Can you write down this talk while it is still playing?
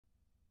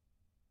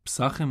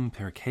Pesachim,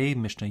 Perek Hey,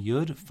 Mishnah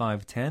Yud,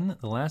 5:10,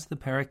 the last of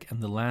the Perek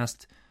and the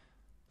last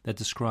that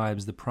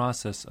describes the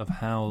process of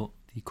how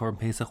the Korban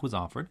Pesach was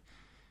offered.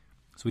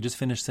 So we just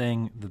finished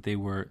saying that they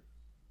were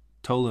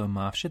Tola and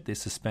Mafshit, they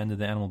suspended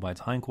the animal by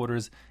its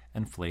hindquarters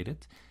and flayed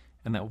it,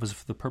 and that was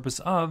for the purpose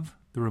of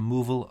the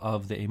removal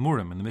of the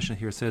emurim. And the Mishnah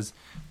here says,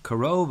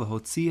 Karo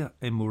v'hotzia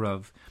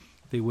emurav.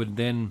 They would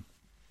then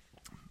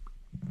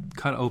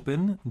cut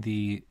open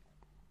the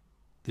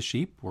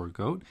sheep or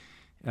goat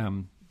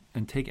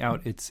and take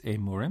out its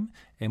emurim.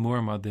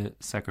 Emurim are the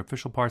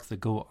sacrificial parts that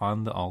go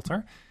on the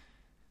altar.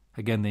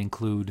 Again, they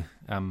include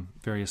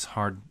various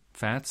hard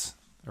fats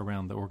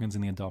around the organs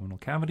in the abdominal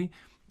cavity,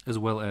 as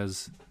well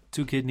as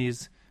 2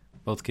 kidneys,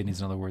 both kidneys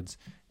in other words,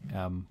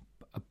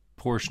 a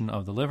portion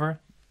of the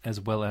liver,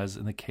 as well as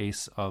in the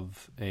case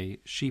of a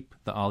sheep,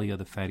 the aliyah,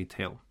 the fatty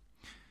tail.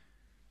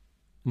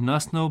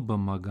 Nasno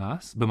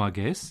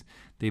b'mages,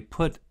 they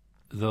put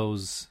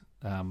those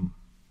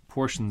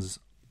portions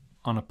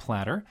on a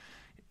platter.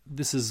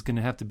 This is going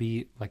to have to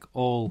be like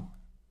all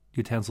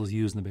utensils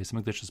used in the Beis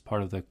Hamikdash as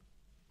part of the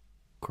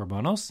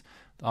korbanos,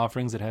 the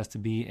offerings. It has to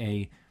be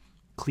a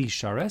kli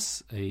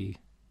shares, a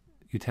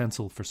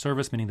utensil for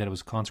service, meaning that it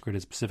was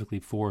consecrated specifically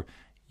for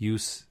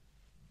use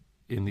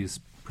in these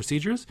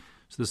procedures.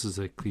 So this is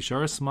a kli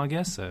shares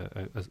mages,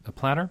 a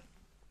platter.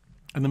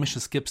 And the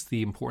Mishnah skips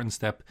the important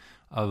step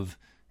of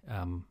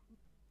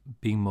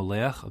being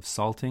moleach, of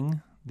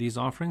salting these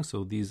offerings.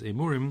 So these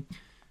emurim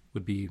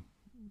would be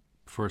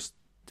first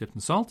dipped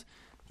in salt,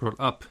 brought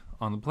up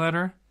on the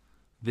platter,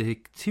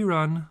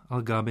 v'hiktiran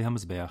al gabe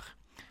hamizbeach,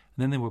 and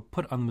then they were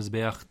put on the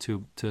mizbeach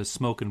to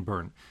smoke and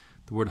burn.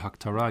 The word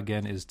haktara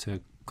again is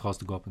to cause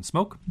to go up in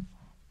smoke,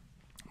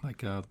 like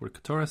the word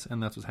katoris,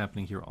 and that's what's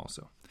happening here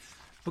also.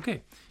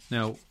 Okay,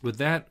 now with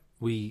that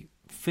we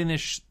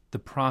finish the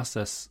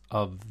process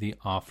of the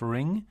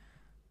offering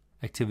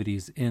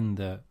activities in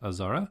the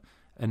Azara,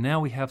 and now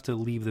we have to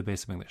leave the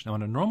Beis Hamikdash. Now,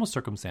 under normal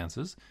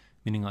circumstances,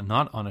 meaning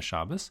not on a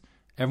Shabbos,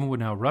 everyone would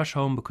now rush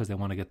home because they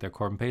want to get their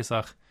Korban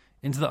Pesach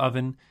into the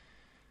oven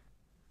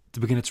to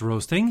begin its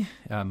roasting.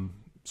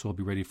 So we'll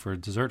be ready for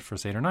dessert for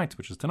Seder night,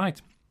 which is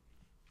tonight.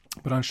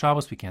 But on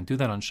Shabbos, we can't do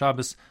that. On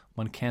Shabbos,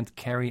 one can't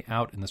carry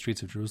out in the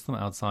streets of Jerusalem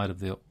outside of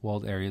the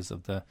walled areas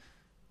of the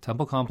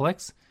temple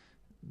complex.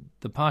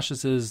 The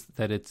pashtus is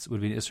that it would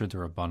be an Isra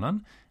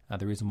D'Rabbanan.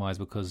 The reason why is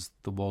because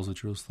the walls of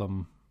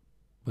Jerusalem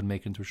would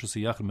make it into a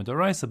Shusayach and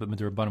Midoraisa, but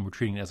Midorabanan we're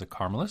treating it as a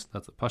Carmelist.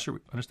 That's a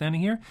Pashut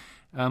understanding here.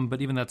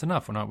 But even that's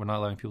enough. We're not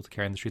allowing people to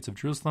carry in the streets of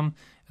Jerusalem,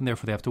 and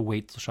therefore they have to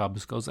wait till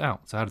Shabbos goes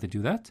out. So how do they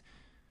do that?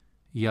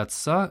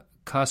 Yatsa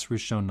Kas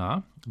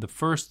Rishona, the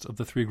first of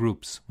the 3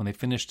 groups, when they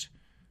finished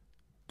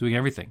doing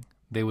everything,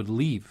 they would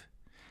leave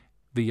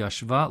the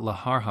Yashva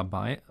Lahar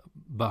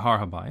Bahar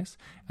Habayis,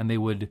 and they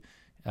would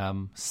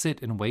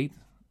sit and wait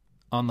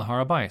on the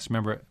Har Habayis.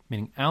 Remember,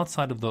 meaning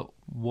outside of the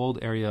walled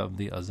area of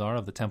the Azara,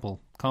 of the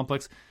temple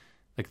complex,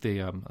 like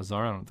the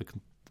Azara,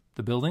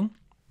 the building,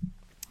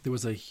 there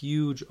was a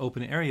huge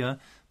open area,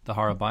 the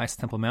Har Habayis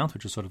Temple Mount,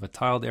 which was sort of a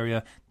tiled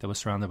area that was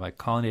surrounded by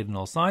colonnade on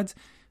all sides.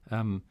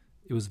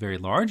 It was very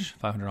large,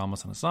 500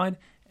 amos on the side,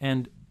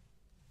 and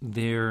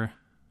they're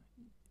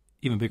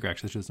even bigger,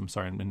 actually. I'm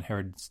sorry, in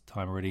Herod's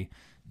time already,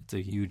 it's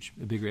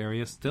a bigger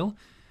area still.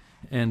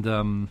 And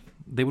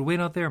they would wait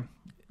out there.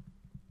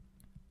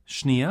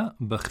 Shnia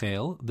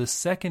Bechel, the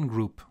second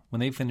group, when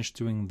they finished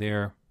doing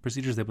their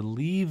procedures, they would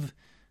leave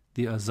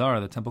the Azara,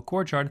 the temple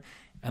courtyard,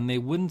 and they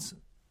wouldn't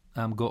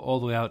go all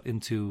the way out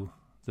into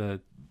the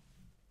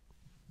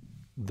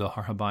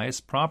Har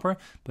Habayis proper,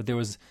 but there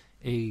was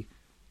a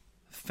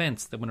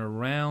fence that went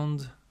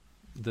around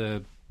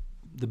the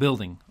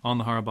building on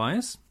the Har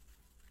Habayis.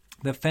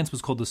 That fence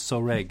was called the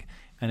Soreg,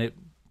 and it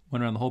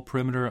went around the whole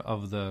perimeter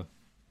of the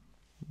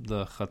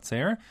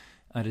Chatzer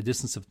at a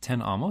distance of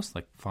 10 amos,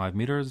 like 5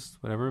 meters,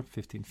 whatever,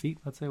 15 feet,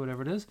 let's say,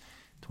 whatever it is,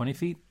 20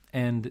 feet.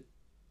 And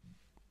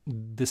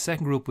the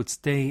second group would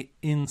stay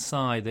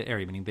inside the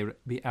area, meaning they would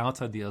be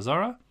outside the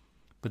Azara,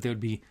 but they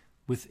would be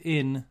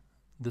within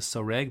the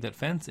Soreg, that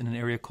fence, in an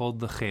area called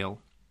the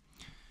Chel.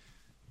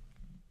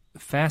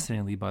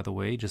 Fascinatingly, by the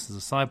way, just as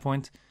a side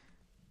point,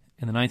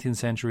 in the 19th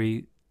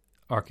century,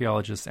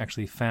 archaeologists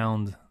actually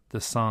found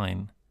the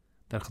sign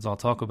that Chazal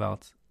talk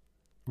about,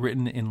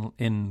 written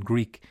in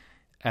Greek,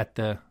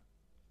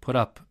 put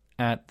up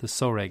at the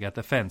Soreg, at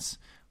the fence,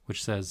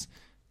 which says,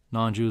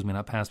 non-Jews may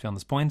not pass beyond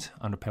this point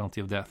under penalty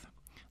of death.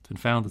 It's been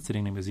found. It's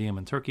sitting in a museum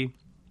in Turkey,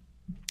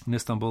 in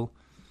Istanbul.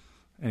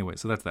 Anyway,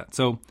 so that's that.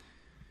 So,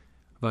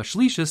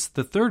 Vashlishis,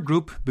 the third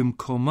group,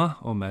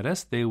 Bimkoma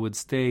Omeres, they would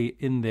stay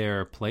in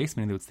their place,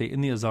 meaning they would stay in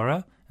the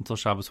Azara until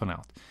Shabbos went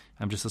out.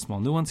 Just a small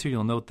nuance here.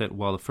 You'll note that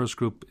while the first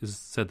group is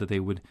said that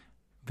they would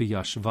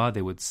v'yashva,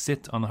 they would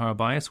sit on the Har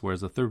Habayis,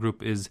 whereas the third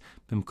group is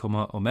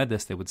bimkoma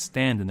omedes, they would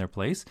stand in their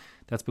place.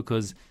 That's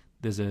because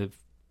there's a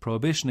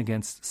prohibition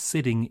against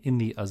sitting in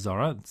the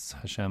Azara. It's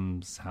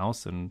Hashem's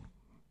house, and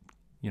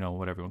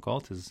whatever you want to call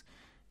it,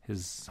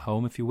 his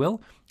home, if you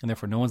will, and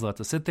therefore no one's allowed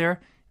to sit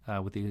there,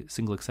 with the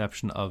single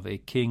exception of a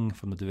king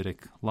from the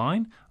Davidic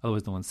line.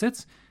 Otherwise, no one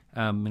sits.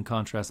 In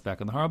contrast,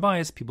 back on the Har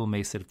HaBayis, people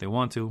may sit if they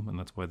want to, and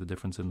that's why the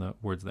difference in the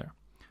words there.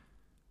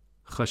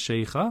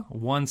 Chashecha,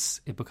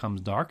 once it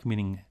becomes dark,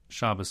 meaning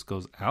Shabbos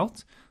goes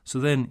out, so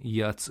then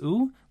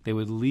Yatzu, they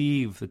would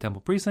leave the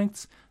temple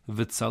precincts,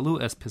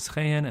 Vitzalu es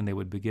Pesachim, and they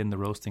would begin the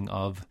roasting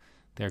of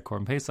their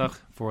Korban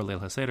Pesach for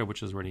Leil HaSeder,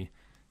 which is already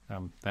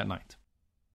that night.